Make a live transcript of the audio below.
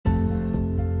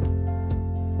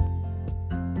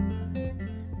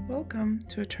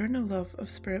to Eternal Love of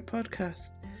Spirit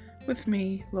podcast with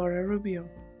me, Laura Rubio.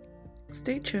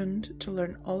 Stay tuned to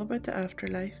learn all about the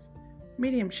afterlife,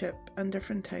 mediumship, and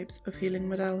different types of healing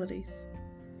modalities.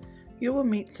 You will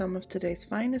meet some of today's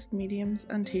finest mediums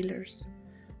and healers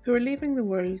who are leaving the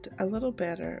world a little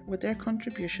better with their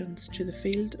contributions to the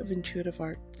field of intuitive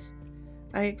arts.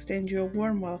 I extend you a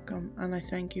warm welcome and I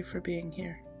thank you for being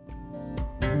here.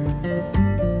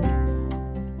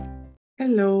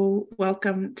 Hello,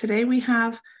 welcome. Today we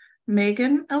have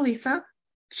Megan Alisa.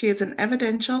 She is an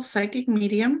evidential psychic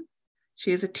medium.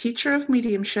 She is a teacher of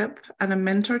mediumship and a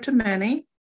mentor to many.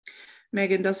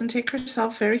 Megan doesn't take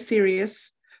herself very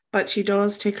serious, but she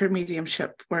does take her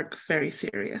mediumship work very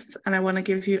serious. And I want to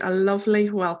give you a lovely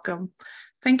welcome.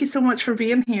 Thank you so much for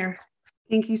being here.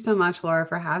 Thank you so much, Laura,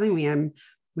 for having me. I'm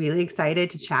really excited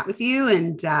to chat with you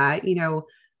and,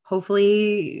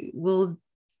 hopefully we'll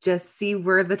just see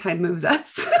where the time moves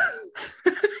us.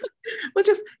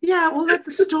 We'll let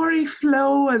the story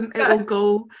flow and it will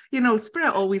go,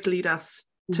 Spirit always lead us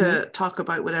to talk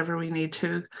about whatever we need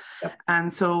to. Yep.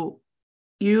 And so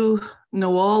you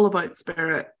know all about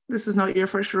Spirit. This is not your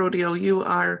first rodeo. You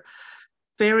are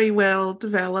very well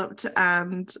developed,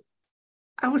 and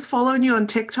I was following you on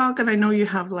TikTok and I know you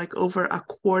have like over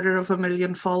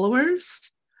 250,000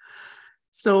 followers.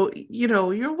 So,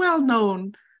 you're well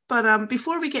known. But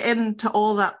before we get into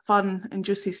all that fun and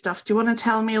juicy stuff, do you want to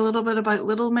tell me a little bit about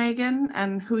little Megan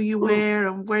and who you were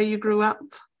and where you grew up?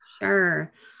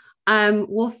 Sure.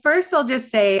 Well, first I'll just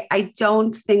say, I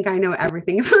don't think I know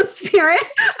everything about Spirit.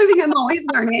 I think I'm always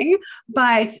learning,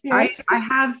 but yes. I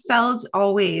have felt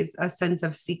always a sense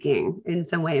of seeking in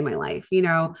some way in my life.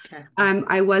 Okay.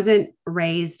 I wasn't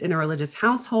raised in a religious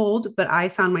household, but I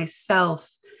found myself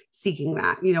seeking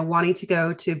that, wanting to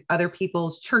go to other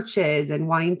people's churches and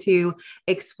wanting to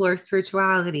explore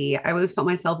spirituality. I always felt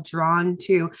myself drawn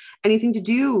to anything to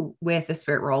do with the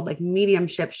spirit world, like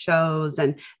mediumship shows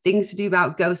and things to do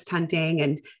about ghost hunting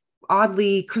and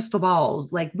oddly crystal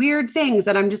balls, like weird things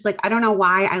that I'm just like, I don't know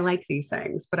why I like these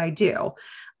things, but I do.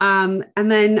 And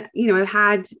then, I've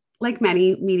had, like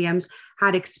many mediums,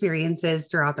 had experiences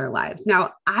throughout their lives.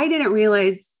 Now, I didn't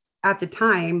realize at the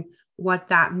time what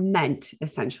that meant,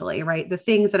 essentially, right? The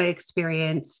things that I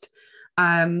experienced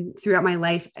throughout my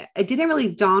life, it didn't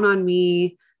really dawn on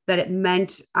me that it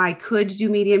meant I could do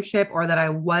mediumship or that I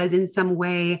was in some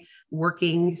way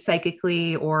working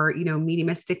psychically or,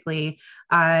 mediumistically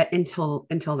until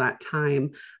that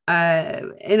time.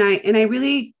 And I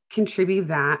really contribute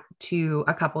that to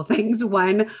a couple of things.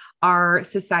 One, our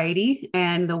society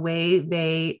and the way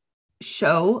they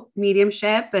show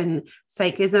mediumship and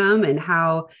psychism and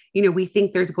how, we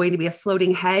think there's going to be a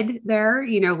floating head there,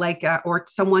 or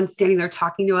someone standing there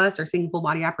talking to us or seeing full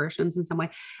body apparitions in some way.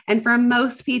 And for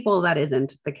most people, that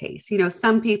isn't the case.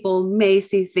 Some people may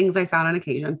see things I found on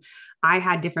occasion. I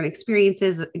had different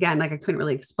experiences. Again, like I couldn't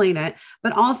really explain it,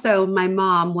 but also my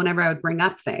mom, whenever I would bring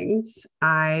up things,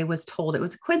 I was told it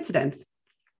was a coincidence.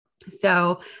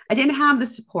 So I didn't have the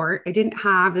support. I didn't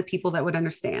have the people that would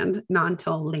understand, not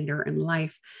until later in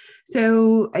life.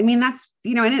 So, that's,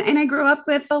 and I grew up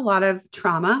with a lot of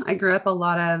trauma. I grew up a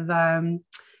lot of,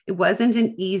 it wasn't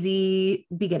an easy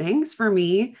beginnings for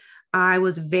me. I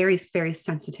was very, very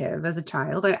sensitive as a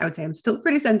child. I would say I'm still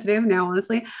pretty sensitive now,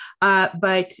 honestly.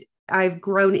 But I've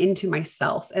grown into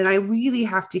myself, and I really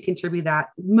have to contribute that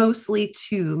mostly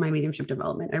to my mediumship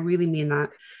development. I really mean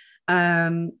that.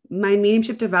 My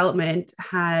mediumship development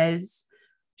has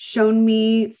shown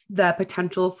me the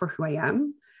potential for who I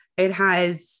am. It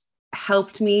has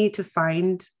helped me to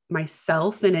find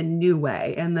myself in a new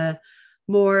way, and the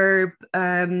more,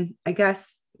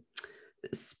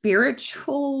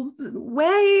 spiritual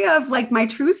way of like my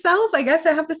true self. I guess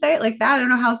I have to say it like that. I don't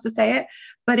know how else to say it,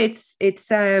 but it's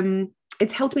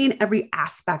helped me in every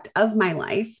aspect of my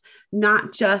life,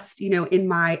 not just, in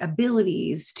my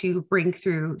abilities to bring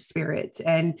through spirits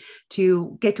and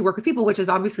to get to work with people, which is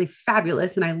obviously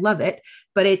fabulous. And I love it,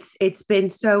 but it's been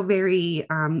so very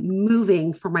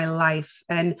moving for my life.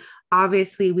 And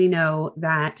obviously we know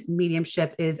that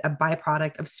mediumship is a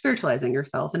byproduct of spiritualizing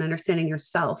yourself and understanding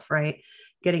yourself, right?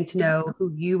 Getting to know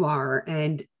who you are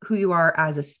and who you are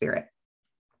as a spirit.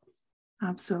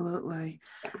 Absolutely.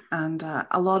 And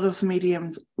a lot of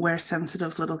mediums were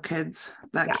sensitive little kids.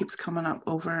 That keeps coming up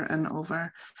over and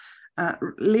over.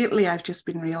 Lately, I've just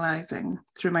been realizing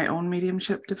through my own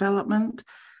mediumship development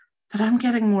that I'm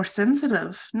getting more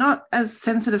sensitive, not as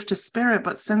sensitive to spirit,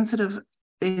 but sensitive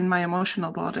in my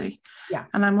emotional body. Yeah.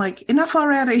 And I'm like, enough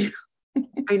already.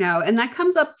 I know. And that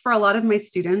comes up for a lot of my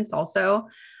students also.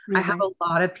 I have a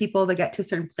lot of people that get to a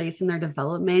certain place in their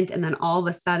development, and then all of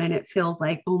a sudden it feels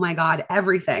like, oh my God,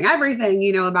 everything,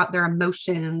 about their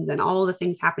emotions and all the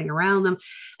things happening around them,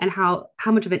 and how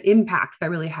much of an impact that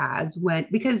really has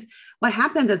because what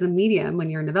happens as a medium when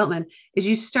you're in development is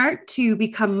you start to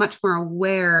become much more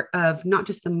aware of not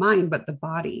just the mind, but the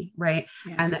body, right?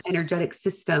 Yes. And the energetic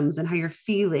systems and how you're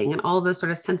feeling and all those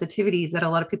sort of sensitivities that a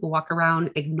lot of people walk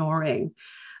around ignoring.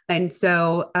 And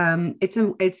so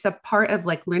it's a part of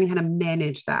like learning how to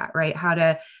manage that, right? How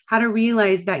to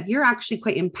realize that you're actually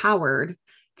quite empowered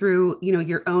through,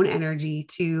 your own energy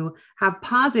to have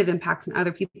positive impacts on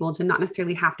other people, to not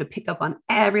necessarily have to pick up on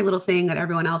every little thing that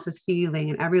everyone else is feeling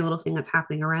and every little thing that's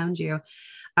happening around you,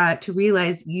 to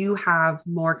realize you have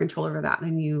more control over that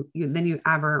than you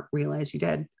ever realized you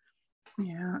did.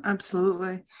 Yeah,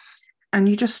 absolutely. And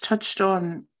you just touched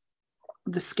on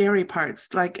the scary parts.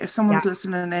 Like if someone's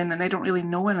listening in and they don't really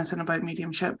know anything about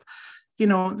mediumship,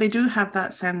 they do have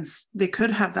that sense, they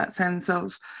could have that sense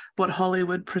of what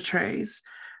Hollywood portrays.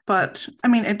 But I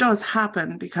mean, it does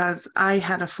happen, because I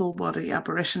had a full body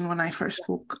apparition when I first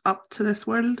woke up to this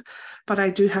world. But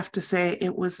I do have to say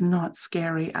it was not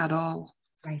scary at all.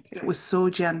 Right. It was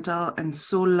so gentle and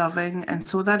so loving. And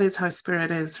so that is how spirit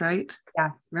is, right?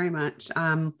 Yes, very much.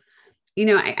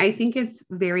 I think it's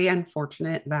very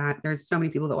unfortunate that there's so many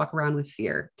people that walk around with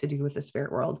fear to do with the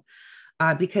spirit world,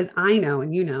 because I know,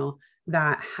 and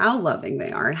that how loving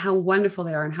they are and how wonderful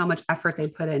they are and how much effort they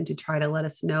put in to try to let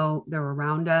us know they're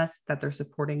around us, that they're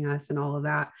supporting us and all of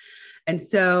that. And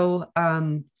so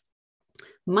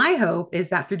my hope is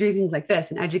that through doing things like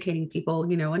this and educating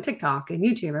people, on TikTok and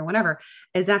YouTube or whatever,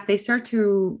 is that they start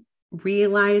to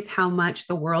realize how much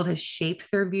the world has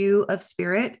shaped their view of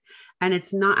spirit. And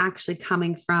it's not actually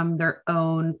coming from their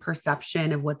own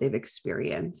perception of what they've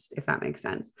experienced, if that makes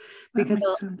sense. Because that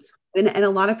makes sense. And a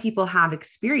lot of people have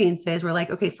experiences where, like,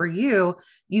 okay, for you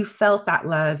felt that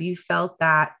love, you felt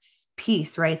that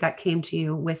peace, right? That came to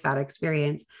you with that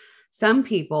experience. Some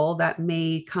people that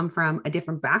may come from a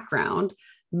different background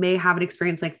may have an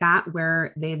experience like that,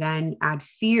 where they then add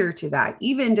fear to that,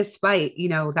 even despite,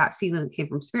 that feeling that came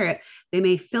from spirit. They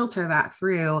may filter that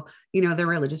through, their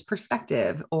religious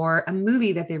perspective, or a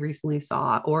movie that they recently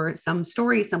saw, or some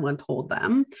story someone told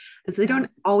them. And so they don't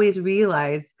always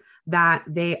realize that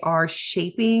they are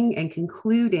shaping and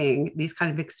concluding these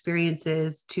kind of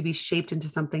experiences to be shaped into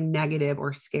something negative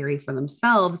or scary for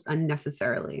themselves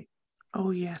unnecessarily.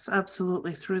 Oh, yes,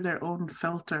 absolutely. Through their own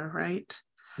filter, right?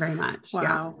 Very much. Wow.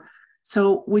 Yeah.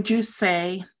 So would you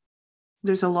say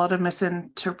there's a lot of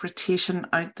misinterpretation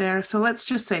out there? So let's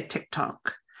just say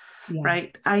TikTok,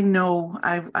 right? I know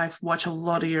I've watched a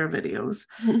lot of your videos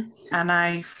and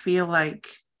I feel like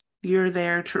you're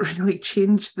there to really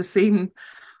change the scene.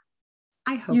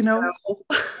 I hope so.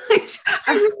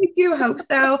 I really do hope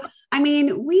so. I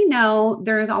mean, we know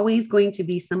there's always going to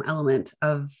be some element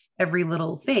of every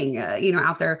little thing,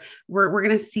 out there. We're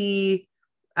going to see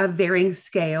a varying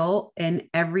scale in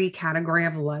every category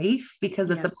of life, because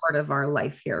it's a part of our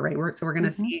life here, right? We're going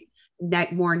to see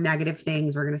more negative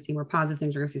things. We're going to see more positive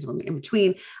things. We're going to see something in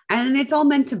between, and it's all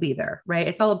meant to be there, right?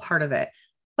 It's all a part of it.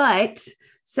 But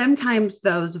sometimes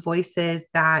those voices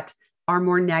that are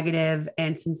more negative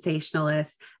and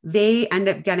sensationalist, they end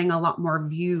up getting a lot more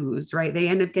views, right? They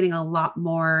end up getting a lot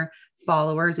more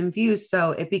followers and views.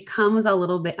 So it becomes a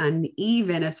little bit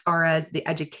uneven as far as the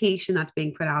education that's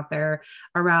being put out there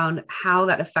around how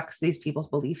that affects these people's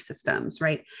belief systems,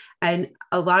 right? And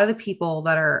a lot of the people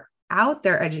that are out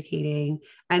there educating,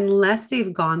 unless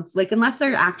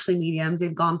they're actually mediums,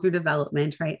 they've gone through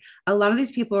development, right? A lot of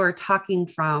these people are talking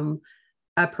from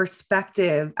a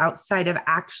perspective outside of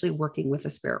actually working with the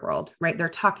spirit world, right? They're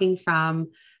talking from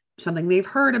something they've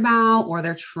heard about, or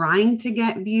they're trying to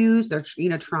get views. They're,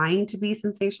 trying to be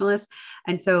sensationalist.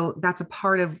 And so that's a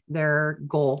part of their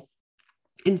goal.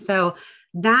 And so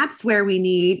that's where we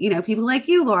need, people like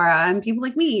you, Laura, and people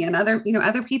like me and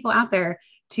other people out there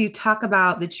to talk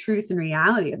about the truth and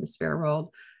reality of the spirit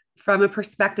world from a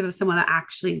perspective of someone that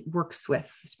actually works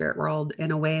with the spirit world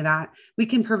in a way that we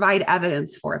can provide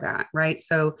evidence for that, right?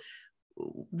 So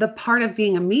the part of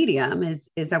being a medium is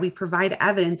that we provide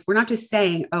evidence. We're not just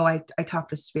saying, oh, I talk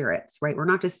to spirits, right? We're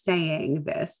not just saying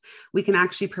this. We can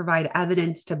actually provide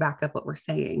evidence to back up what we're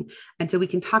saying. And so we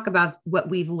can talk about what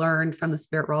we've learned from the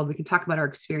spirit world. We can talk about our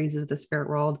experiences with the spirit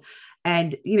world.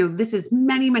 And, this is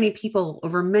many, many people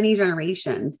over many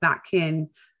generations that can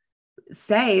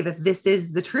say that this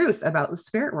is the truth about the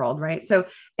spirit world, right? So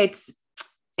it's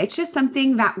just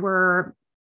something that we're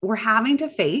having to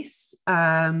face,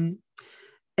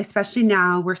 especially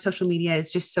now where social media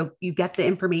is just so you get the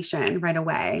information right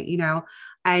away,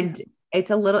 and it's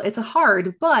a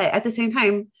hard, but at the same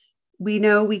time, we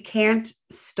know we can't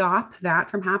stop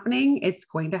that from happening. It's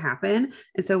going to happen.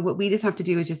 And so what we just have to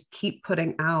do is just keep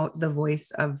putting out the voice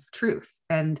of truth.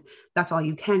 And that's all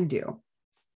you can do.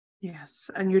 Yes.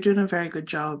 And you're doing a very good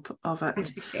job of it. I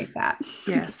appreciate that.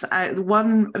 Yes.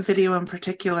 One video in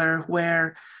particular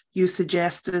where you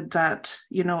suggested that,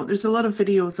 there's a lot of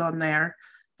videos on there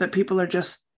that people are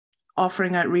just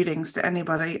offering out readings to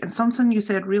anybody. And something you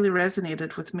said really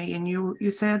resonated with me. And you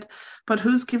said, but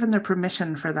who's given their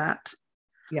permission for that?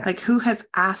 Yes. Like, who has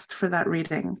asked for that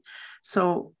reading?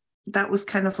 So that was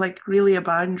kind of like really a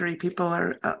boundary people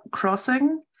are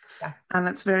crossing. Yes. And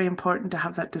it's very important to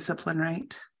have that discipline,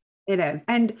 right? It is.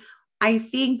 And I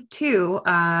think too,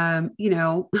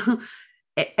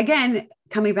 again,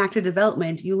 coming back to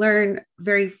development, you learn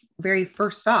very, very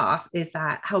first off is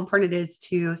that how important it is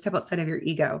to step outside of your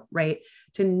ego, right?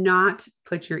 To not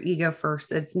put your ego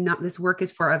first. It's not, this work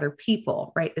is for other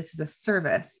people, right? This is a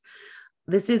service.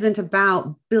 This isn't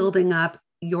about building up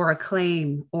your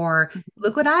acclaim or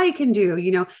look what I can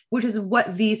do, which is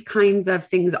what these kinds of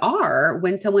things are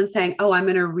when someone's saying, oh, I'm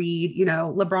going to read,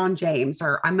 LeBron James,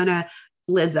 or I'm going to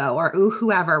Lizzo or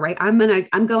whoever, right? I'm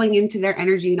going into their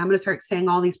energy and I'm going to start saying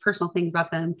all these personal things about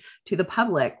them to the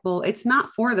public. Well, it's not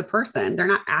for the person. They're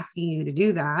not asking you to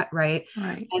do that. Right.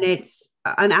 Right. And it's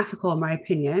unethical in my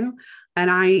opinion. And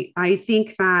I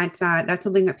think that that's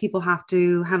something that people have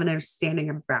to have an understanding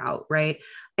about. Right.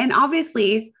 And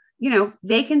obviously,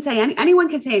 they can say, anyone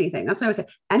can say anything. That's what I would say.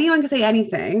 Anyone can say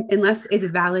anything unless it's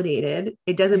validated.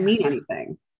 It doesn't mean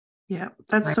anything. Yeah,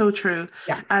 that's right. So true.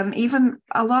 Yeah. And even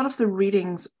a lot of the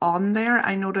readings on there,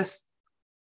 I noticed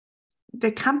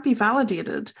they can't be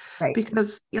validated, right?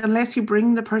 Because unless you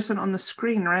bring the person on the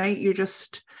screen, right, you're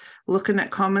just looking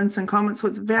at comments. So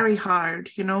it's very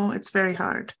hard, it's very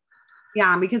hard.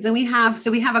 Yeah, because then we have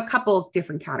a couple of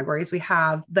different categories. We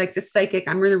have like the psychic,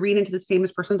 I'm going to read into this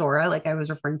famous person's aura, like I was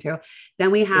referring to.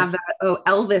 Then we have that,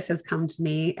 Elvis has come to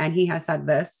me and he has said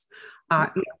this.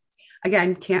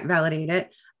 Again, can't validate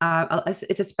it.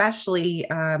 It's especially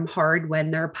hard when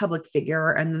they're a public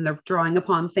figure and then they're drawing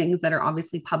upon things that are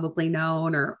obviously publicly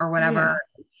known or whatever.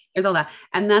 Yeah. There's all that.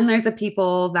 And then there's the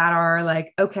people that are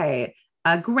like, okay,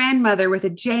 a grandmother with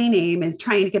a J name is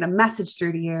trying to get a message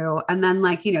through to you. And then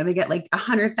they get like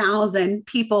 100,000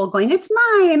 people going, it's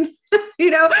mine,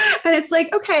 and it's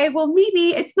like, okay, well,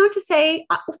 maybe it's not to say,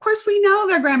 of course, we know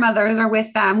their grandmothers are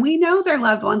with them. We know their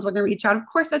loved ones when they reach out. Of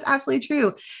course, that's absolutely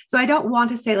true. So I don't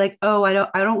want to say like, oh, I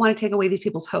don't want to take away these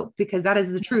people's hope because that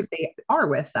is the truth. They are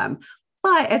with them.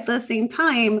 But at the same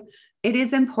time, it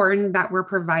is important that we're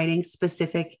providing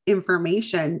specific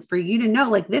information for you to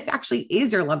know, like this actually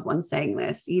is your loved one saying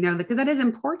this, because that is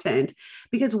important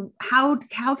because how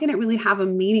can it really have a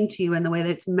meaning to you in the way that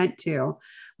it's meant to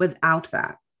without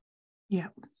that? Yeah,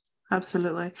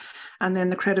 absolutely. And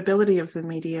then the credibility of the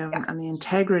medium and the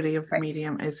integrity of the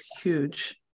medium is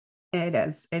huge. It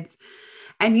is.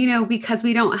 And because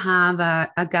we don't have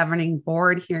a governing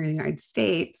board here in the United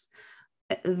States,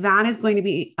 that is going to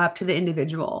be up to the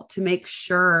individual to make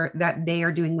sure that they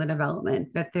are doing the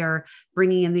development, that they're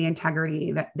bringing in the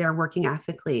integrity, that they're working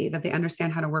ethically, that they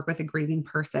understand how to work with a grieving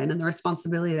person and the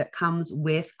responsibility that comes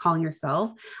with calling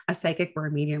yourself a psychic or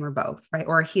a medium or both, right?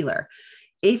 Or a healer.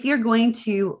 If you're going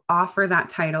to offer that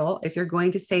title, if you're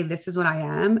going to say, this is what I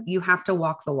am, you have to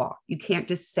walk the walk. You can't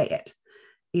just say it.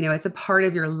 It's a part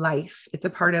of your life. It's a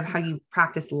part of how you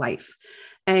practice life.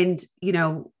 And,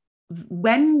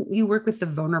 when you work with the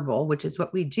vulnerable, which is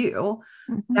what we do,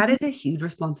 that is a huge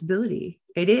responsibility.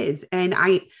 It is. And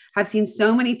I have seen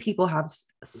so many people have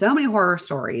so many horror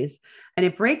stories, and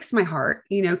it breaks my heart,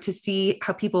 to see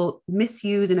how people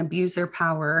misuse and abuse their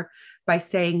power by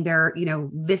saying they're,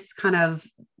 this kind of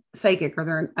psychic or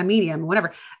they're a medium,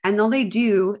 whatever. And all they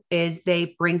do is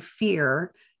they bring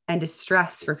fear and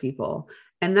distress for people.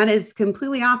 And that is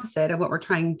completely opposite of what we're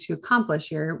trying to accomplish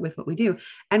here with what we do.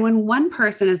 And when one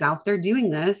person is out there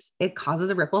doing this, it causes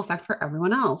a ripple effect for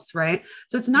everyone else, right?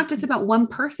 So it's not just about one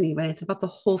person, even it's about the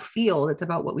whole field. It's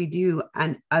about what we do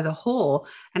and as a whole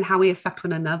and how we affect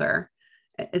one another.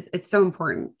 It's so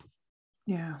important.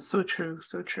 Yeah, so true.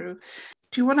 So true.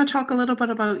 Do you want to talk a little bit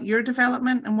about your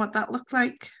development and what that looked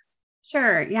like?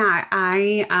 Sure. Yeah.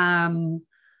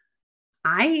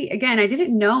 I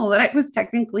didn't know that I was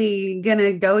technically going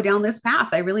to go down this path.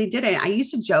 I really didn't. I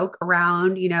used to joke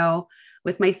around,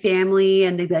 with my family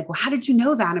and they'd be like, well, how did you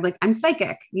know that? And I'm like, I'm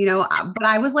psychic, but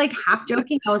I was like half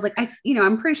joking. I was like,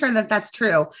 I'm pretty sure that that's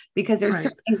true because there's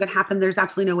certain things that happen. There's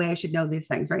absolutely no way I should know these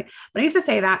things. Right. But I used to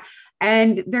say that.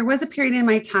 And there was a period in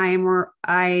my time where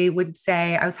I would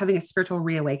say I was having a spiritual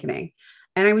reawakening.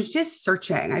 And I was just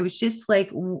searching. I was just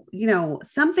like,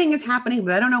 something is happening,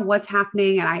 but I don't know what's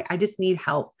happening. And I just need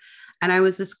help. And I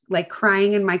was just like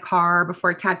crying in my car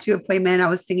before a tattoo appointment. I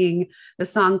was singing the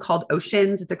song called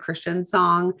Oceans. It's a Christian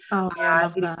song. Oh yeah, I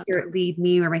love May the that. Spirit lead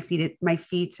me where my feet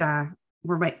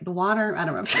were the water. I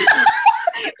don't know.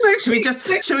 Should we just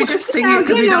sing it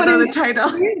because we don't know the title?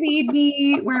 Lead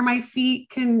me where my feet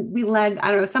can be led.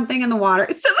 I don't know, something in the water.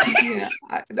 Yeah,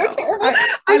 I know.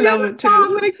 I love it too.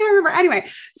 But I can't remember. Anyway,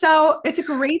 so it's a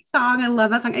great song. I love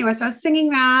that song. Anyway, so I was singing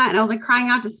that and I was like crying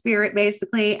out to spirit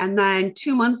basically. And then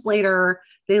 2 months later,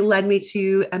 they led me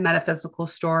to a metaphysical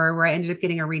store where I ended up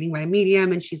getting a reading by a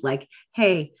medium. And she's like,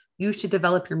 hey, you should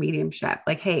develop your mediumship.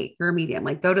 Like, hey, you're a medium,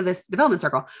 like go to this development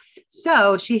circle.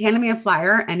 So she handed me a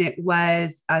flyer and it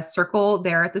was a circle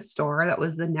there at the store. That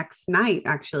was the next night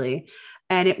actually.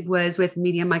 And it was with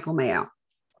medium Michael Mayo.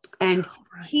 And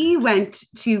he went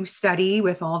to study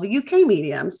with all the UK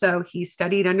mediums. So he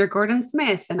studied under Gordon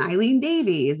Smith and Eileen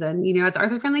Davies and, at the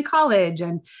Arthur Findlay College.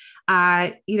 And,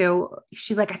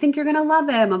 she's like, I think you're going to love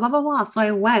him, blah, blah, blah. So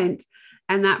I went,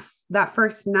 and that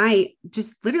first night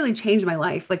just literally changed my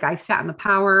life. Like I sat in the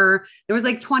power, there was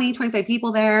like 20, 25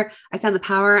 people there. I sat in the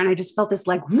power and I just felt this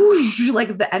like whoosh,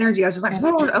 like the energy. I was just like,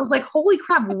 whoa. I was like, holy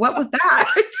crap, what was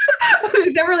that?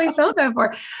 I've never really felt that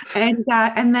before. And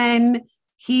then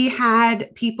he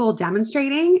had people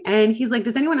demonstrating and he's like,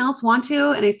 does anyone else want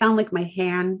to? And I found like my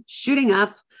hand shooting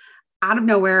up out of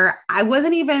nowhere. I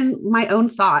wasn't even my own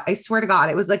thought. I swear to God,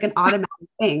 it was like an automatic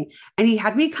thing. And he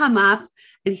had me come up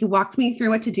and he walked me through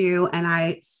what to do. And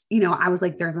I was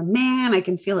like, there's a man, I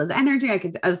can feel his energy.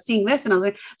 I was seeing this. And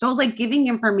I was like giving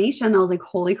information. I was like,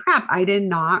 holy crap. I did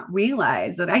not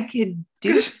realize that I could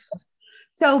do this.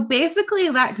 So basically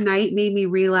that night made me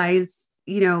realize,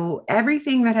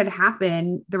 everything that had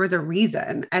happened, there was a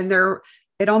reason and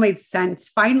it all made sense.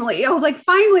 Finally, I was like,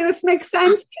 finally, this makes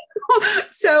sense.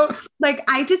 So like,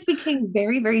 I just became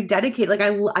very, very dedicated. Like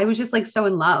I was just like so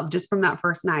in love just from that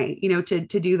first night, to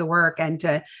do the work and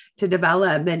to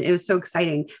develop. And it was so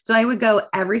exciting. So I would go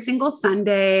every single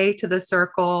Sunday to the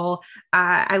circle.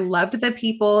 I loved the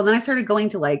people. And then I started going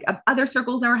to like other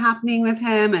circles that were happening with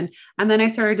him. And then I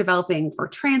started developing for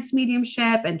trance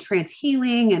mediumship and trance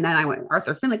healing. And then I went to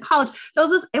Arthur Findlay College.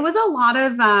 So it was a lot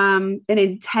of an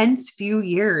intense few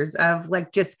years of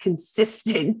like just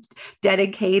consistent,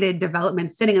 dedicated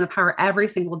development, sitting in the power every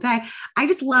single day. I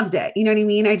just loved it. You know what I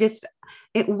mean?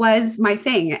 It was my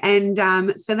thing. And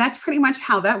so that's pretty much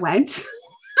how that went.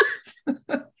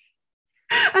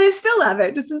 And I still love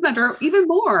it. Just as much or even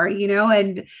more,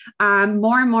 and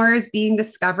more is being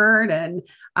discovered and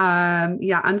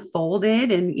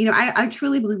unfolded. And, I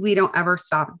truly believe we don't ever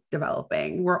stop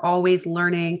developing. We're always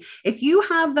learning. If you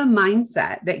have the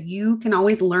mindset that you can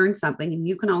always learn something and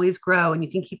you can always grow and you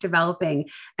can keep developing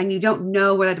and you don't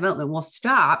know where that development will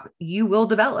stop, you will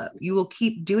develop. You will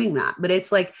keep doing that. But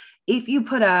it's like, if you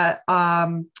put a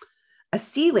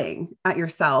ceiling at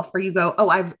yourself where you go, oh,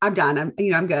 I'm done.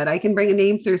 I'm good. I can bring a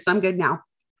name through. So I'm good now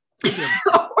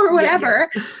or whatever.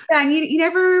 Yeah. And you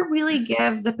never really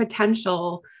give the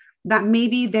potential that may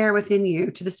be there within you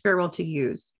to the spirit world to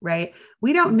use, right?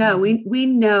 We don't know. We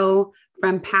know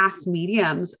from past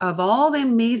mediums of all the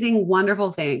amazing,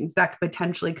 wonderful things that could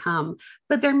potentially come,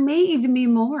 but there may even be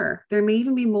more. There may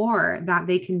even be more that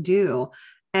they can do.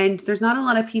 And there's not a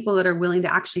lot of people that are willing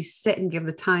to actually sit and give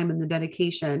the time and the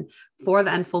dedication for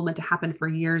the unfoldment to happen for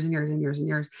years and years and years and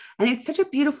years. And it's such a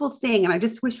beautiful thing. And I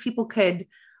just wish people could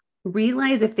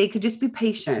realize if they could just be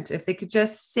patient, if they could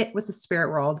just sit with the spirit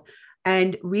world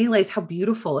and realize how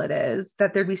beautiful it is,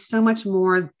 that there'd be so much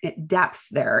more depth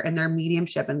there in their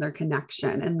mediumship and their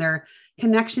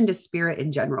connection to spirit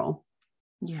in general.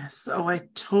 Yes. Oh, I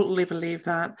totally believe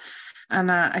that.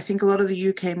 And I think a lot of the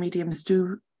UK mediums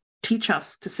do teach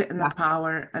us to sit in the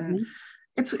power, and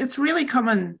it's really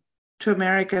coming to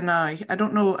America now. I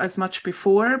don't know as much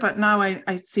before, but now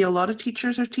I see a lot of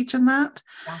teachers are teaching that.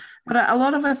 But a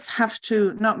lot of us have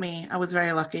to, not me, I was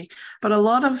very lucky, but a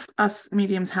lot of us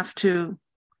mediums have to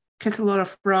kiss a lot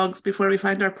of frogs before we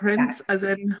find our prince, as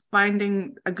in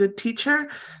finding a good teacher.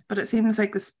 But it seems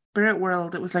like the spirit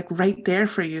world, it was like right there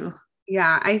for you.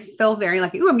 Yeah, I feel very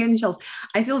lucky. Ooh, I'm getting chills.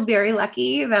 I feel very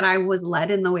lucky that I was led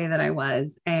in the way that I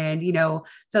was. And,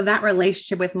 so that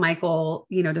relationship with Michael,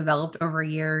 developed over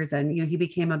years, and, he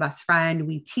became a best friend.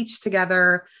 We teach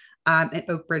together at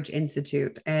Oak Ridge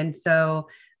Institute. And so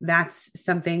that's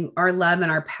something, our love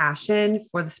and our passion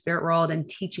for the spirit world and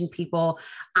teaching people.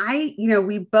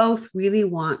 We both really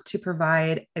want to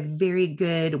provide a very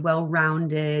good,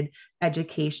 well-rounded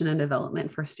education and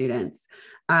development for students.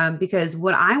 Because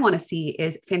what I want to see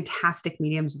is fantastic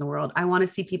mediums in the world. I want to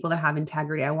see people that have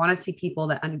integrity. I want to see people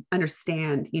that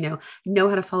understand, know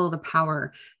how to follow the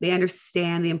power. They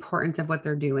understand the importance of what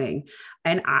they're doing.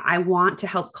 And I want to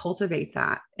help cultivate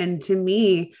that. And to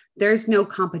me, there's no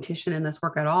competition in this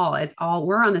work at all.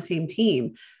 We're on the same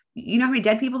team. You know how many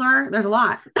dead people there are? There's a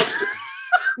lot.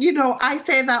 I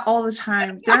say that all the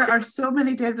time. There are so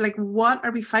many dead, like, what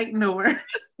are we fighting over?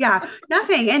 Yeah,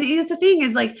 nothing. And it's the thing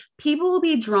is, like, people will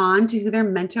be drawn to who they're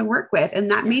meant to work with. And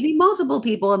that may be multiple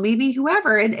people and maybe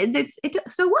whoever. And it's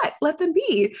so what? Let them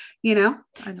be, I know.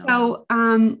 So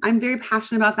I'm very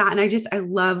passionate about that. And I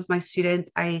love my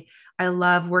students. I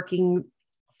love working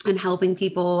and helping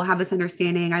people have this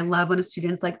understanding. I love when a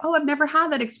student's like, oh, I've never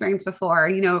had that experience before,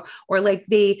 or like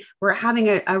they were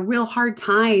having a real hard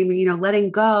time,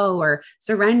 letting go or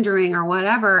surrendering or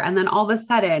whatever. And then all of a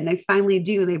sudden they finally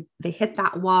do, they hit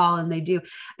that wall and they do.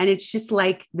 And it's just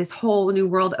like this whole new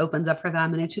world opens up for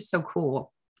them. And it's just so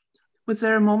cool. Was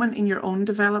there a moment in your own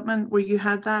development where you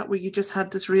had that, where you just had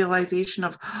this realization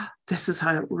of, oh, this is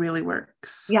how it really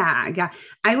works? Yeah.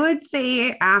 I would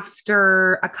say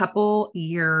after a couple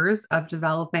years of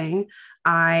developing,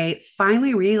 I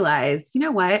finally realized, you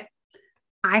know what?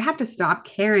 I have to stop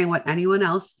caring what anyone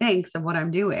else thinks of what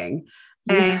I'm doing.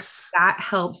 Yes. And that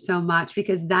helped so much,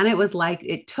 because then it was like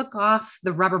it took off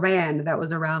the rubber band that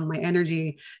was around my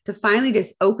energy to finally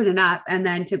just open it up. And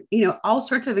then all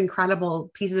sorts of incredible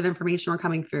pieces of information were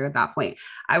coming through at that point.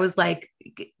 I was like,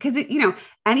 because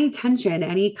any tension,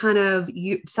 any kind of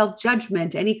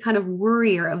self-judgment, any kind of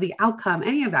worry or of the outcome,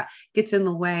 any of that gets in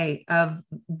the way of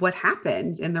what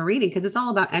happens in the reading, because it's all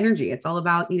about energy. It's all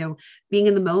about, being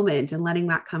in the moment and letting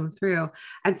that come through.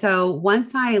 And so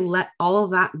once I let all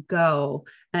of that go,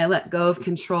 and I let go of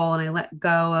control, and I let go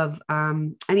of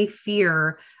any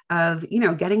fear of,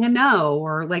 getting a no,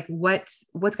 or like what's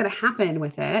going to happen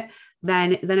with it,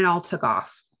 then it all took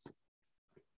off.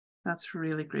 That's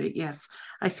really great. Yes.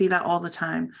 I see that all the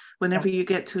time. Whenever you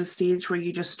get to a stage where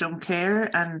you just don't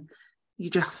care, and you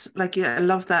just I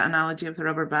love that analogy of the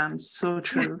rubber band. So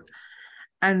true. Yeah.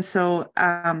 And so,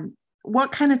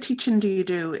 what kind of teaching do you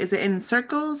do? Is it in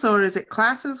circles, or is it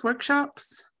classes,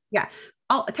 workshops? Yeah.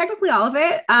 Technically all of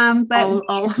it. But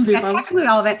all of the above. Technically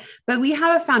all of it. But we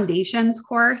have a foundations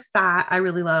course that I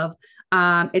really love.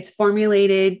 It's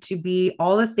formulated to be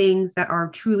all the things that are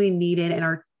truly needed and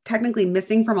are technically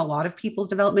missing from a lot of people's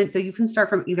development. So you can start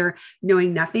from either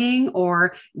knowing nothing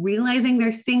or realizing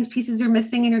there's pieces you're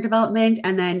missing in your development.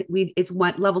 And then it's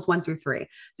levels 1 through 3.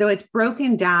 So it's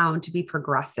broken down to be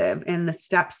progressive in the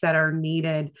steps that are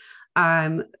needed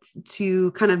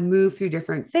to kind of move through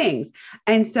different things.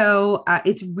 And so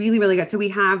it's really, really good. So we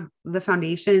have the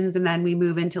foundations, and then we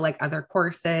move into like other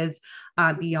courses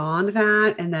beyond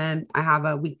that. And then I have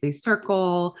a weekly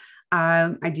circle.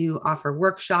 I do offer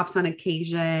workshops on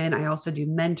occasion. I also do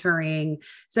mentoring.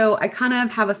 So I kind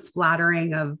of have a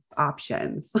splattering of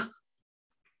options.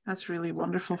 That's really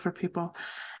wonderful for people.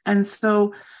 And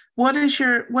so what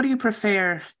do you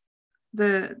prefer?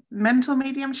 The mental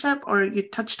mediumship, or you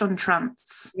touched on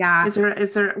trance? Yeah.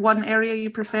 Is there one area you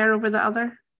prefer over the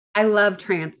other? I love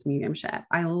trance mediumship.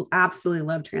 I absolutely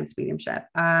love trance mediumship.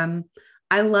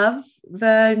 I love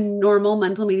the normal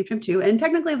mental mediumship too. And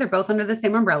technically they're both under the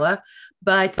same umbrella,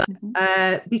 but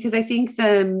because I think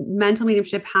the mental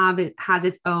mediumship has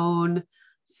its own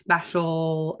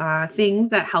special things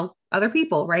that help other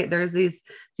people, right? There's these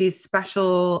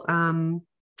special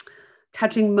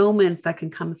touching moments that can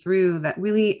come through that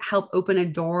really help open a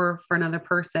door for another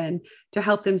person, to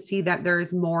help them see that there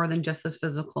is more than just this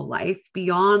physical life,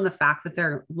 beyond the fact that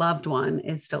their loved one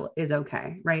is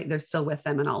okay, right? They're still with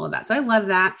them and all of that. So I love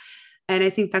that. And I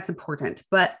think that's important,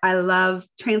 but I love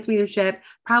trance mediumship,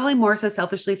 probably more so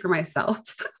selfishly for myself,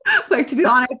 like, to be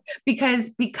honest,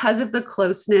 because of the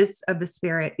closeness of the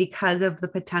spirit, because of the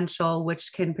potential,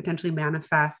 which can potentially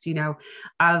manifest,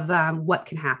 of what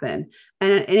can happen.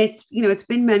 And it's, it's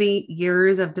been many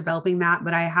years of developing that,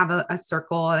 but I have a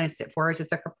circle, and I sit for it,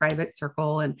 just like a private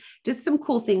circle, and just some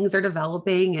cool things are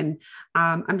developing. And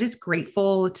I'm just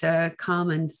grateful to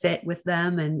come and sit with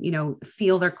them and,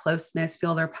 feel their closeness,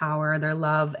 feel their power, their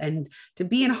love, and to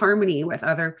be in harmony with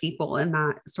other people in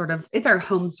that sort of, it's our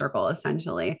home circle,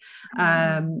 essentially.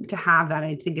 To have that,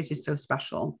 I think, is just so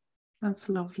special. That's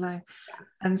lovely.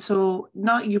 And so,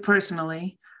 not you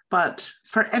personally, but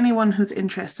for anyone who's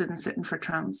interested in sitting for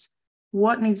trance,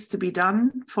 what needs to be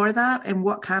done for that, and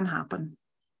what can happen?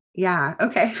 Yeah.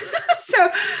 Okay.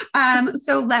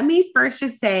 So let me first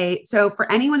just say, so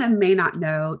for anyone that may not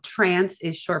know, trance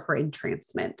is short for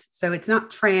entrancement. So it's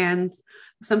not trans.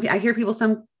 I hear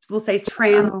some we'll say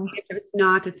trans.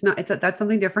 That's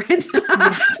something different.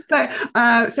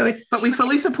 But we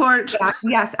fully support. Yeah,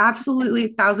 yes,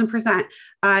 absolutely.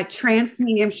 1,000%. Trance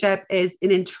mediumship is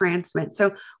an entrancement.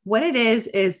 So what it is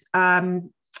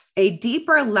a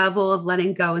deeper level of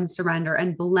letting go and surrender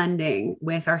and blending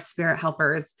with our spirit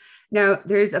helpers. Now,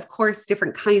 there's, of course,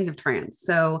 different kinds of trance.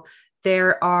 So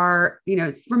there are,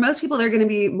 for most people, they're going to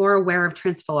be more aware of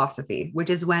trance philosophy,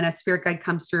 which is when a spirit guide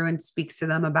comes through and speaks to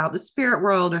them about the spirit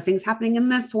world or things happening in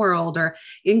this world or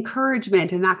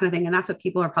encouragement and that kind of thing. And that's what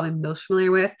people are probably most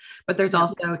familiar with. But there's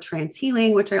also trance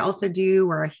healing, which I also do,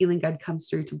 where a healing guide comes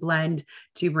through to blend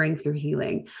to bring through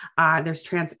healing. There's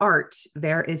trance art.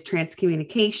 There is trance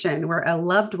communication, where a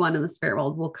loved one in the spirit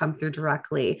world will come through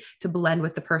directly to blend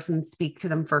with the person and speak to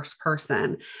them first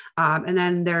person. And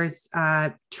then there's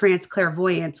trance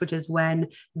clairvoyance, which is when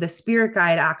the spirit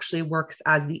guide actually works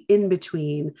as the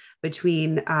in-between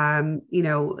between,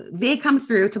 they come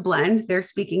through to blend, they're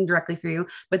speaking directly through,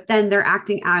 but then they're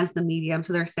acting as the medium.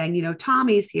 So they're saying,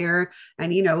 Tommy's here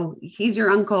and, he's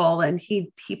your uncle and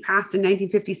he passed in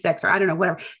 1956 or I don't know,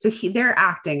 whatever. So they're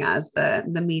acting as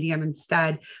the medium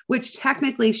instead, which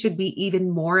technically should be even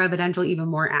more evidential, even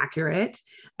more accurate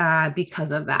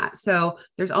because of that. So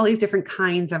there's all these different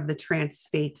kinds of the trance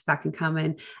states that can come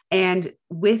in. And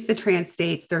with the trance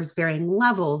states, there's varying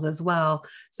levels as well.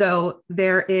 So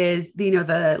there is,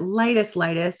 the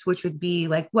lightest, which would be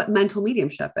like what mental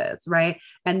mediumship is, right?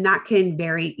 And that can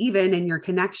vary even in your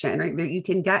connection, right? You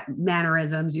can get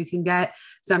mannerisms, you can get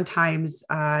sometimes,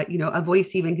 a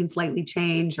voice even can slightly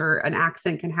change or an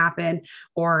accent can happen,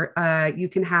 or you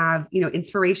can have,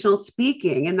 inspirational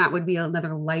speaking, and that would be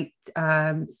another light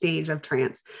stage of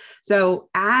trance. So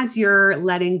as you're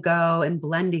letting go and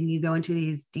blending, you go into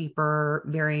these deeper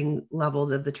varying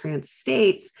levels of the trance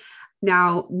states.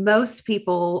 Now, most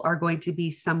people are going to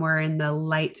be somewhere in the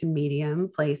light to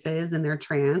medium places in their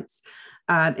trance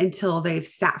until they've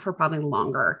sat for probably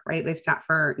longer, right? They've sat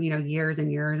for, years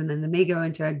and years, and then they may go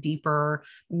into a deeper,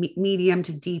 medium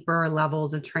to deeper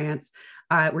levels of trance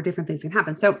where different things can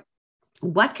happen. So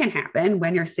what can happen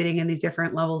when you're sitting in these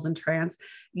different levels in trance?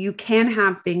 You can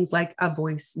have things like a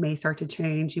voice may start to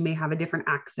change. You may have a different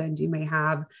accent. You may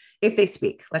have, if they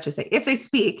speak, let's just say, if they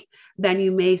speak, then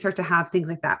you may start to have things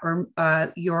like that. Or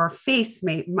your face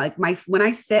may, when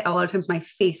I sit, a lot of times my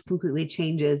face completely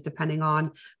changes depending on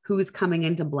who's coming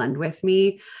in to blend with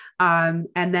me. And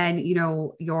then,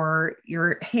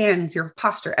 your hands, your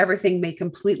posture, everything may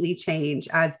completely change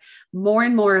as more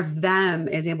and more of them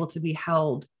is able to be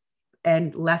held,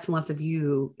 and less of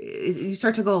you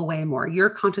start to go away more. Your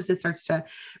consciousness starts to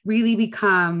really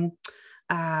become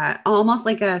almost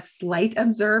like a slight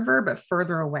observer, but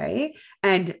further away.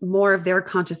 And more of their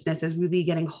consciousness is really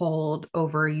getting hold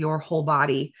over your whole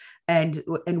body and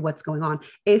what's going on.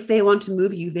 If they want to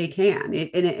move you, they can.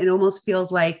 It almost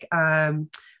feels like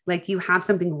you have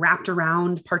something wrapped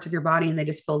around parts of your body and they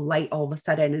just feel light all of a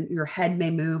sudden, and your head may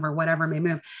move or whatever may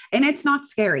move. And it's not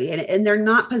scary, and they're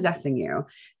not possessing you.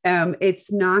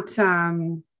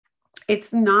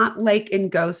 It's not like in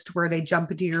Ghost where they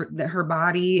jump into her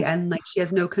body and like she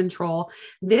has no control.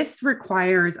 This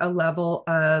requires a level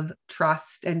of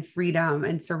trust and freedom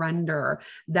and surrender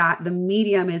that the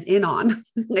medium is in on.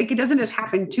 Like it doesn't just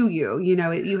happen to you,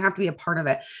 you have to be a part of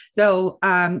it. So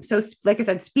like I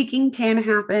said, speaking can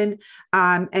happen,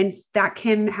 and that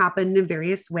can happen in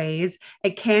various ways.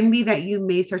 It can be that you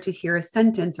may start to hear a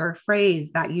sentence or a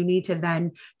phrase that you need to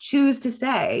then choose to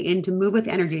say and to move with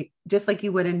energy, just like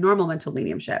you would in normal mental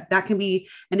mediumship. That can be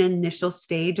an initial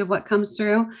stage of what comes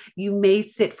through. You may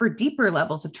sit for deeper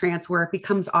levels of trance where it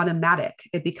becomes automatic.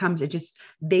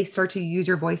 They start to use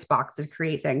your voice box to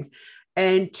create things.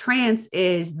 And trance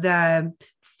is the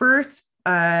first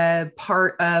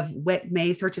part of what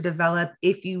may start to develop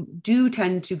if you do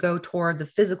tend to go toward the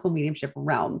physical mediumship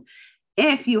realm.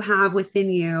 If you have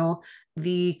within you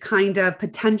the kind of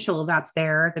potential that's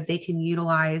there that they can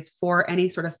utilize for any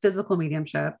sort of physical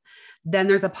mediumship, then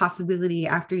there's a possibility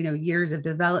after, years of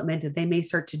development that they may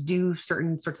start to do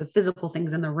certain sorts of physical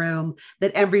things in the room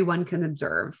that everyone can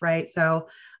observe, right? So,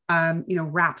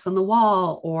 wraps on the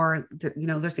wall, or,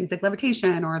 there's things like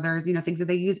levitation, or there's, things that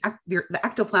they use, the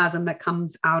ectoplasm that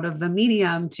comes out of the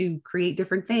medium to create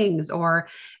different things, or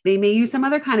they may use some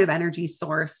other kind of energy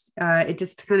source. It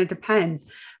just kind of depends.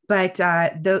 But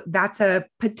that's a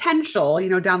potential,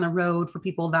 down the road for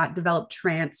people that develop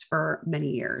trance for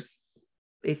many years,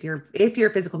 if you're a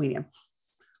physical medium.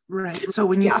 Right. So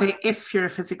when you say if you're a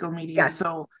physical medium,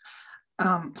 so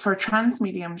for trance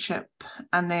mediumship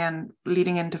and then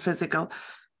leading into physical,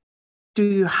 do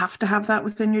you have to have that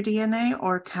within your DNA,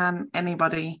 or can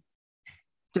anybody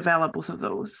develop both of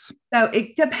those? So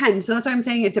it depends. So that's what I'm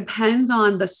saying. It depends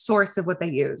on the source of what they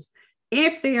use.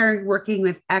 If they are working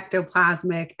with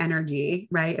ectoplasmic energy,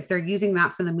 right? If they're using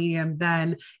that for the medium,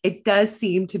 then it does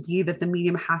seem to be that the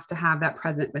medium has to have that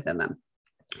present within them.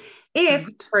 If,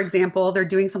 for example, they're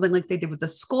doing something like they did with the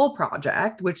Skull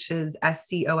Project, which is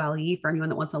SCOLE, for anyone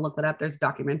that wants to look it up, there's a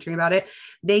documentary about it.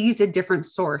 They used a different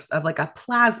source of like a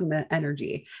plasma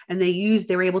energy, and they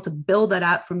were able to build that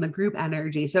up from the group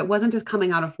energy. So it wasn't just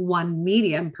coming out of one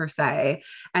medium per se.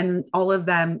 And all of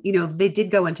them, they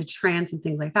did go into trance and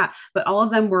things like that, but all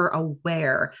of them were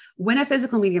aware. When a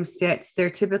physical medium sits, they're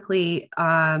typically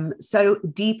so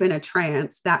deep in a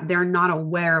trance that they're not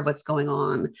aware of what's going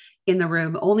on in the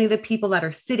room. Only the people that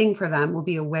are sitting for them will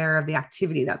be aware of the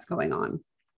activity that's going on.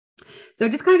 So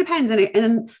it just kind of depends.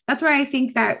 And that's where I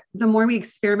think that the more we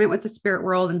experiment with the spirit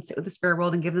world and sit with the spirit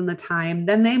world and give them the time,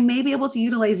 then they may be able to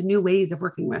utilize new ways of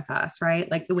working with us, right?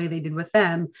 Like the way they did with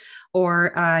them,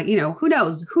 or, who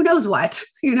knows what,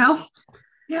 Yeah.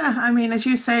 I mean, as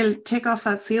you say, take off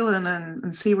that ceiling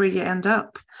and see where you end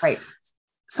up. Right.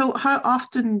 So how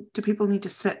often do people need to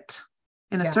sit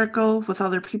in a circle with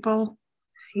other people?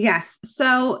 Yes.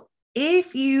 So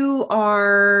if you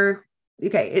are,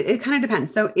 it kind of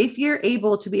depends. So if you're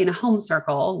able to be in a home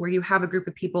circle where you have a group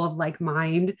of people of like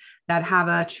mind that have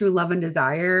a true love and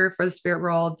desire for the spirit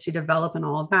world to develop and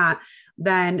all of that,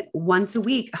 then once a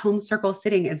week, home circle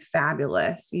sitting is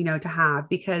fabulous, to have,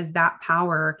 because that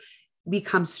power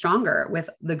becomes stronger with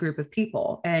the group of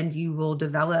people, and you will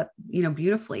develop,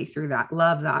 beautifully through that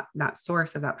love, that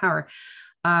source of that power.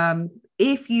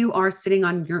 If you are sitting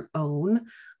on your own,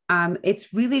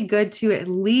 it's really good to at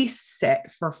least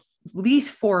sit for at least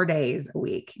 4 days a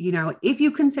week. If you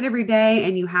can sit every day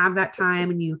and you have that time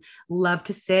and you love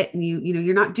to sit and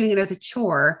you're not doing it as a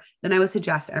chore, then I would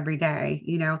suggest every day,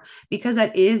 because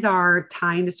that is our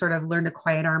time to sort of learn to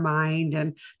quiet our mind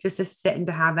and just to sit and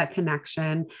to have that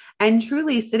connection. And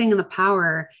truly sitting in the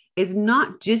power is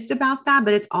not just about that,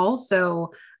 but it's also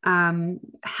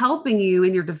helping you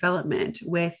in your development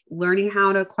with learning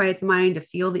how to quiet the mind, to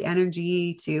feel the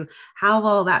energy, to have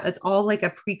all that. That's all like a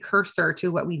precursor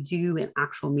to what we do in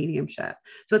actual mediumship.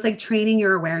 So it's like training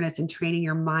your awareness and training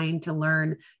your mind to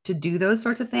learn to do those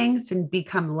sorts of things and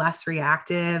become less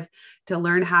reactive, to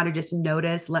learn how to just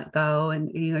notice, let go,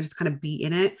 and just kind of be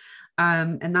in it.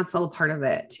 And that's all part of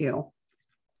it too.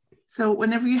 So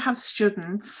whenever you have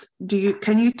students,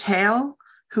 can you tell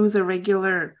who's a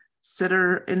regular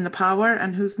sitter in the power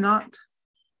and who's not?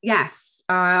 Yes,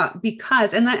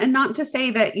 because and not to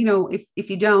say that if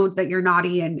you don't, that you're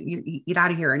naughty and you get out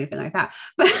of here or anything like that,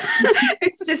 but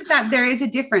it's just that there is a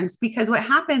difference, because what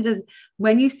happens is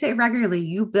when you sit regularly,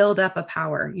 you build up a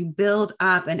power, you build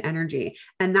up an energy,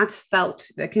 and that's felt,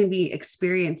 that can be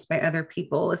experienced by other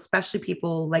people, especially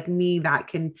people like me that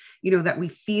can, that we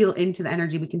feel into the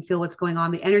energy, we can feel what's going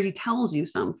on. The energy tells you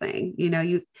something,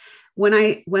 when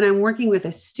I'm working with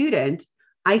a student,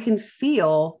 I can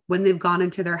feel when they've gone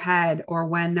into their head, or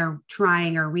when they're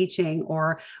trying or reaching,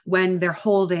 or when they're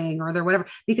holding, or they're whatever,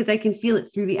 because I can feel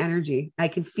it through the energy. I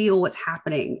can feel what's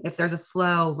happening, if there's a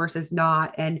flow versus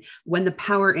not, and when the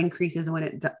power increases and when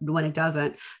it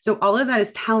doesn't. So all of that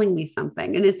is telling me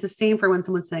something. And it's the same for when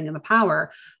someone's sitting in the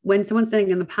power. When someone's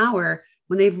sitting in the power,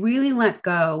 when they've really let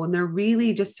go, when they're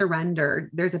really just surrendered,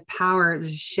 there's a power,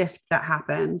 there's a shift that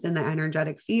happens in the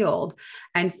energetic field.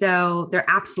 And so there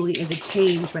absolutely is a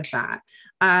change with that.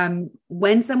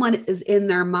 When someone is in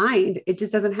their mind, it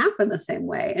just doesn't happen the same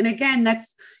way. And again,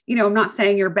 that's, I'm not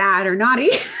saying you're bad or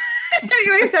naughty.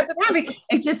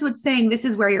 It's just what's saying this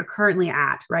is where you're currently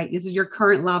at, right? This is your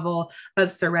current level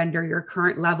of surrender, your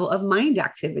current level of mind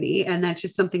activity. And that's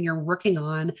just something you're working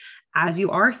on as you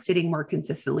are sitting more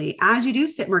consistently. As you do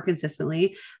sit more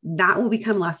consistently, that will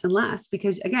become less and less,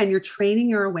 because again, you're training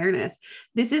your awareness.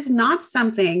 This is not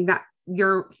something that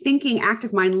your thinking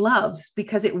active mind loves,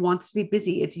 because it wants to be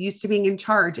busy. It's used to being in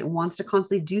charge. It wants to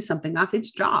constantly do something. That's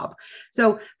its job.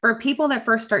 So for people that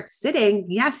first start sitting,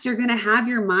 yes, you're going to have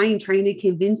your mind trying to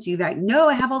convince you that, no,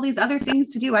 I have all these other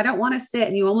things to do. I don't want to sit.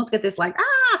 And you almost get this like,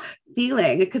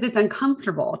 feeling, because it's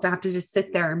uncomfortable to have to just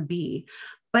sit there and be.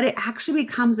 But it actually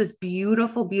becomes this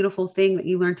beautiful, beautiful thing that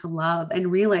you learn to love and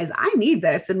realize, I need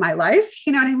this in my life.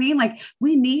 You know what I mean? Like,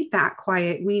 we need that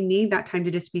quiet. We need that time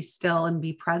to just be still and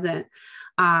be present,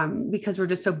 because we're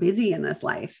just so busy in this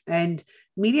life. And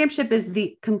mediumship is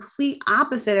the complete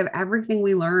opposite of everything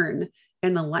we learn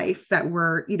in the life that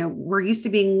we're used to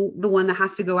being the one that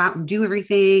has to go out and do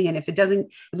everything. And if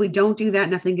we don't do that,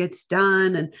 nothing gets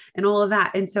done, and all of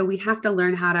that. And so we have to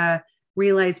learn how to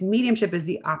realize mediumship is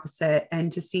the opposite,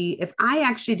 and to see if I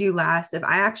actually do less, if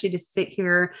I actually just sit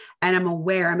here and I'm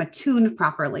aware, I'm attuned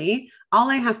properly, all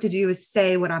I have to do is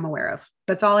say what I'm aware of.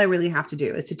 That's all I really have to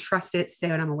do, is to trust it, say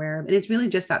what I'm aware of. And it's really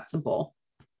just that simple.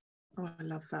 Oh, I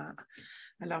love that.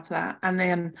 I love that. And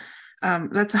then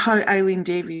that's how Eileen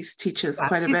Davies teaches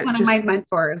quite a bit. She's one of my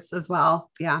mentors as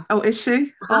well. Yeah. Oh, is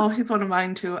she? Oh, he's one of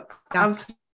mine too. Yeah. I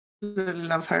absolutely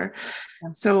love her. Yeah.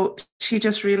 So she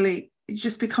just really, you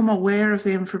just become aware of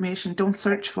the information. Don't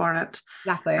search for it.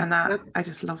 Exactly. And that, I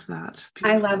just love that.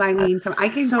 Beautiful. I love Eileen. So I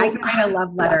can write a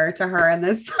love letter to her in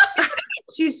this.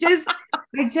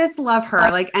 I just love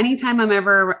her. Like anytime I'm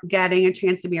ever getting a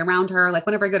chance to be around her, like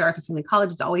whenever I go to Arthur Findlay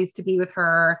College, it's always to be with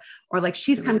her, or like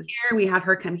she's come here. We had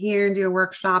her come here and do a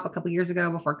workshop a couple of years ago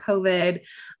before COVID.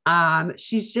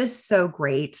 She's just so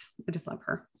great. I just love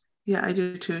her. Yeah, I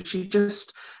do too. She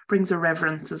just brings a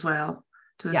reverence as well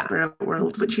to the spirit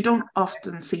world, which you don't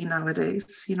often see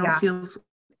nowadays. You know, it feels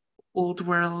old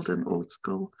world and old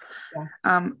school.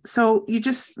 So you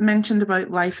just mentioned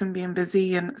about life and being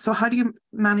busy, and so how do you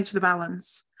manage the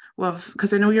balance? Well,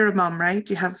 because I know you're a mom, right?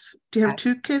 Do you have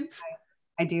 2 kids?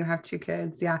 I do have 2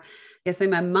 kids. Yeah. Yes,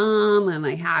 I'm a mom, and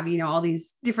I have, all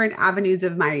these different avenues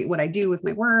of what I do with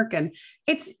my work. And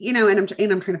it's, and I'm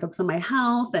trying to focus on my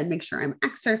health and make sure I'm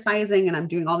exercising, and I'm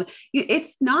doing all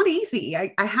it's not easy.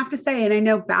 I have to say, and I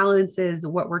know balance is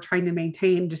what we're trying to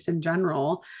maintain just in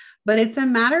general, but it's a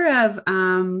matter of,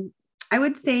 I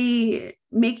would say,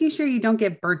 making sure you don't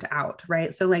get burnt out,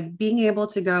 right? So like being able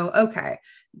to go, okay,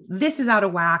 this is out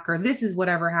of whack, or this is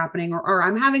whatever happening, or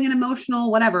I'm having an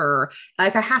emotional whatever,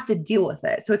 like I have to deal with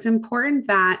it. So it's important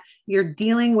that you're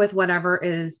dealing with whatever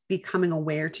is becoming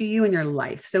aware to you in your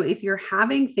life. So if you're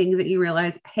having things that you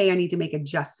realize, hey, I need to make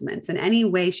adjustments in any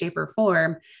way, shape, or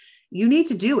form, you need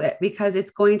to do it, because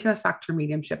it's going to affect your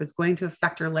mediumship. It's going to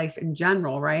affect your life in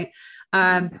general, right?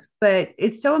 But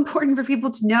it's so important for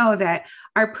people to know that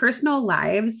our personal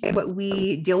lives, what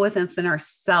we deal with within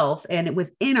ourselves and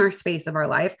within our space of our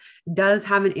life, does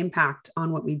have an impact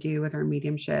on what we do with our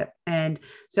mediumship. And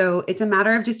so it's a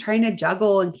matter of just trying to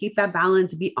juggle and keep that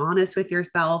balance, be honest with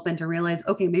yourself, and to realize,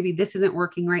 okay, maybe this isn't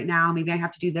working right now. Maybe I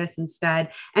have to do this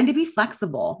instead, and to be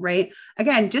flexible, right?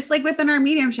 Again, just like within our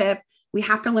mediumship, we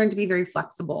have to learn to be very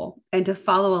flexible and to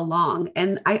follow along.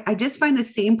 And I just find the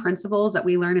same principles that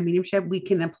we learn in mediumship, we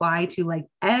can apply to like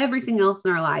everything else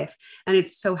in our life. And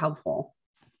it's so helpful.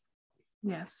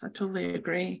 Yes, I totally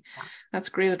agree. That's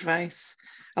great advice.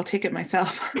 I'll take it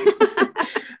myself.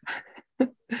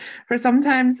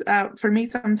 For me,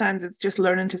 sometimes it's just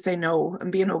learning to say no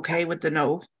and being okay with the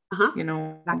no,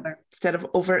 exactly. Instead of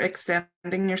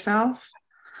overextending yourself.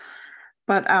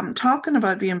 But talking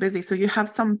about being busy, so you have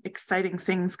some exciting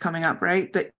things coming up,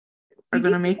 right, that are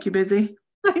going to make you busy?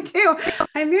 I do.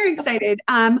 I'm very excited.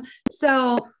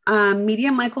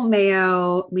 Medium Michael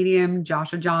Mayo, Medium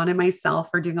Joshua John, and myself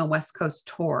are doing a West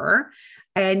Coast tour.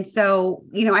 And so,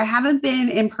 I haven't been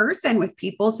in person with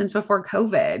people since before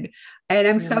COVID. And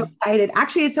I'm so excited.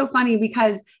 Actually, it's so funny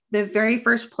because the very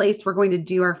first place we're going to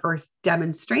do our first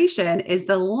demonstration is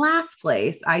the last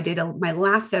place I did my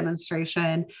last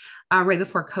demonstration right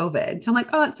before COVID. So I'm like,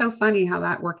 oh, it's so funny how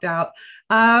that worked out.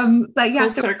 But yeah,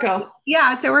 so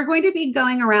we're going to be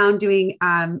going around doing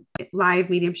live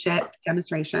mediumship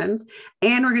demonstrations,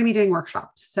 and we're going to be doing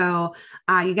workshops. So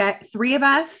you got 3 of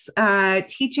us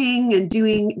teaching and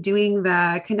doing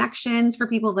the connections for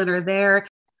people that are there.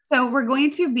 So we're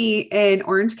going to be in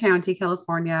Orange County,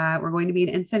 California. We're going to be in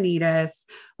Encinitas.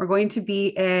 We're going to be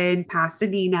in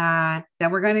Pasadena.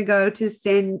 Then we're going to go to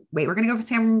San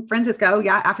Francisco.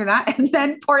 Yeah, after that. And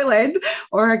then Portland,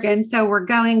 Oregon. So we're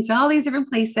going to all these different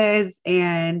places,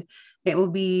 and it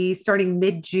will be starting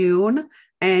mid-June.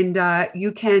 And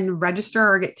you can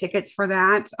register or get tickets for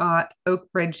that at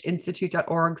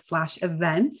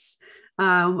oakbridgeinstitute.org/events.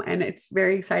 And it's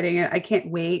very exciting. I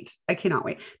cannot wait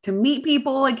to meet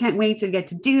people. I can't wait to get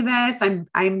to do this.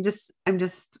 I'm just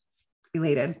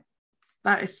elated.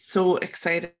 That is so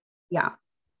exciting. Yeah.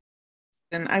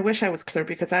 And I wish I was clear,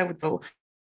 because I would go,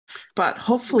 but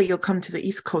hopefully you'll come to the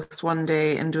East Coast one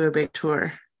day and do a big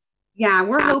tour. Yeah,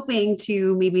 we're hoping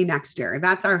to maybe next year.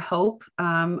 That's our hope.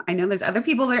 I know there's other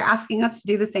people that are asking us to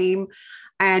do the same.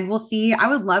 And we'll see. I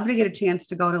would love to get a chance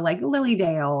to go to like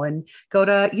Lilydale and go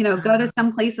to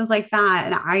some places like that.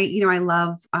 And I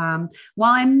love,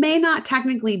 while I may not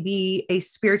technically be a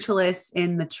spiritualist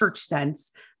in the church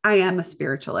sense, I am a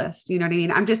spiritualist. You know what I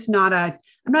mean? I'm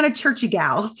not a churchy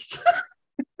gal.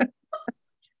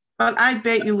 But I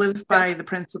bet you live by the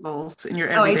principles in your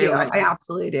everyday life. I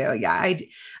absolutely do. Yeah, I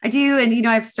do. And,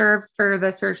 I've served for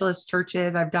the spiritualist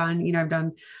churches. I've done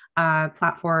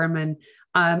platform, and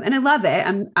And I love it.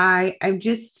 I'm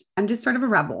just sort of a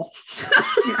rebel.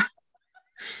 Yeah.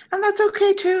 And that's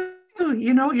okay too.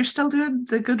 You know, you're still doing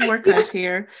the good work out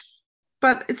here.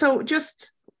 But so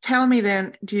just tell me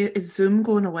then, is Zoom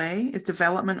going away? Is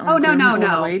development on Zoom going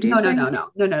away, do you think?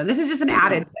 No. This is just an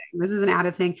added thing. This is an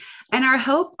added thing. And our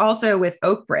hope also with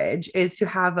Oak Ridge is to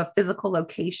have a physical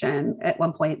location at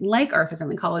one point, like Arthur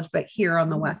Findlay College, but here on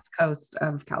the West Coast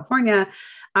of California,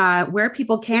 where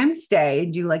people can stay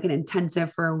and do like an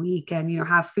intensive for a week and, you know,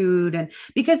 have food. And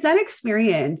because that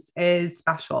experience is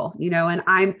special, you know, and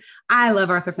I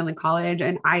love Arthur Findlay College,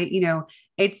 and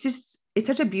it's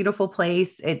such a beautiful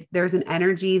place. There's an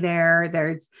energy there.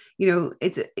 There's, you know,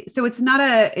 it's not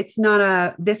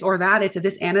a this or that. It's a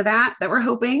this and a that we're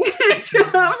hoping to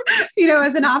have, you know,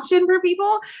 as an option for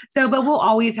people. So, but we'll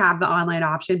always have the online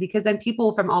option because then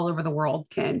people from all over the world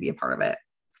can be a part of it.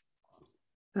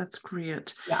 That's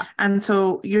great. Yeah. And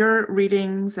so your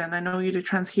readings, and I know you do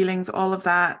trans healings, all of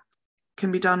that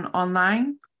can be done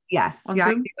online? Yes. On Zoom?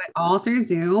 I do it all through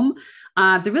Zoom.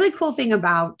 The really cool thing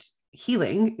about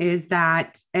healing is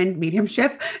that, and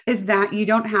mediumship, is that you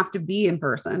don't have to be in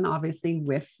person, obviously,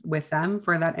 with them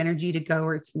for that energy to go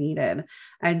where it's needed.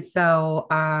 And so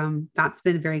that's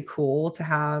been very cool to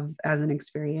have as an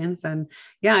experience. And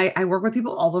yeah, I work with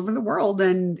people all over the world,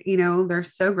 and you know, they're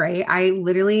so great. I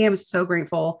literally am so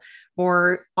grateful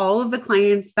for all of the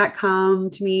clients that come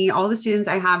to me, all the students.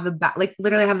 I have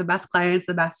literally have the best clients,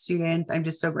 the best students. I'm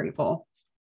just so grateful.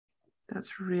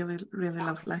 That's really, really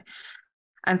lovely.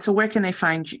 And so where can they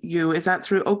find you? Is that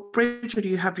through Oak Ridge, or do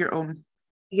you have your own?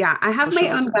 Yeah, I have my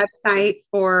own website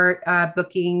for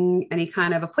booking any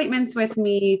kind of appointments with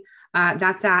me.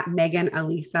 That's at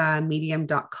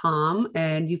meganalisamedium.com.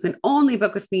 And you can only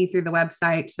book with me through the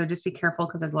website. So just be careful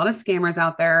because there's a lot of scammers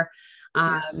out there.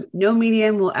 Yes. No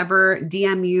medium will ever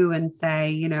DM you and say,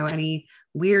 you know, any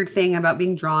weird thing about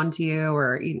being drawn to you,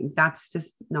 or you know, that's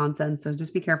just nonsense. So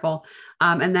just be careful.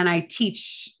 And then I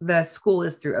teach, the school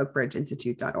is through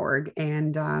oakbridgeinstitute.org.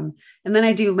 And then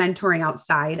I do mentoring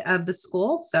outside of the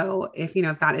school. So if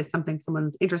that is something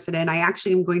someone's interested in, I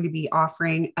actually am going to be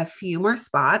offering a few more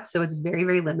spots. So it's very,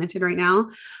 very limited right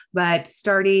now, but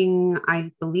starting,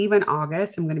 I believe in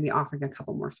August, I'm going to be offering a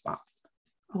couple more spots.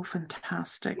 Oh,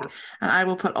 fantastic. Yeah. And I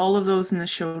will put all of those in the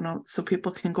show notes so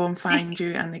people can go and find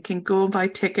you, and they can go and buy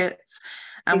tickets.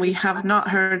 And we have not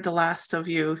heard the last of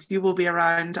you. You will be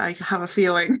around, I have a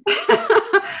feeling.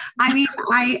 I mean,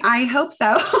 I hope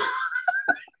so.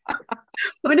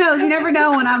 Who knows? You never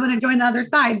know when I'm going to join the other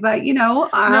side, but No.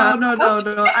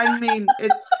 I mean,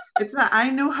 it's that I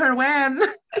knew her when.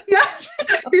 Yeah,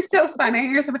 you're so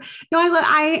funny. No,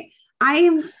 I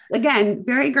am, again,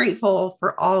 very grateful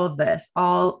for all of this,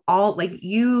 all like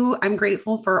you. I'm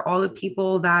grateful for all the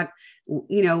people that,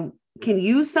 can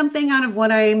use something out of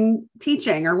what I'm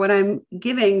teaching or what I'm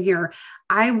giving here.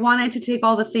 I wanted to take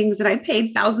all the things that I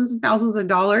paid thousands and thousands of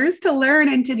dollars to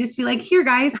learn and to just be like, here,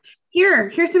 guys,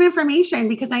 here's some information,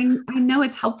 because I know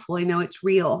it's helpful. I know it's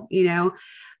real,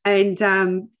 and, I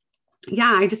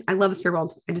love the spirit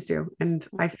world. I just do. And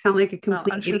I sound like a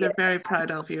complete I'm sure they're very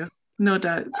proud of you. No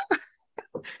doubt.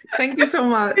 Thank you so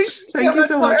much. Thank you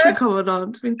so much for coming on.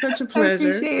 It's been such a pleasure. I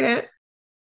appreciate it.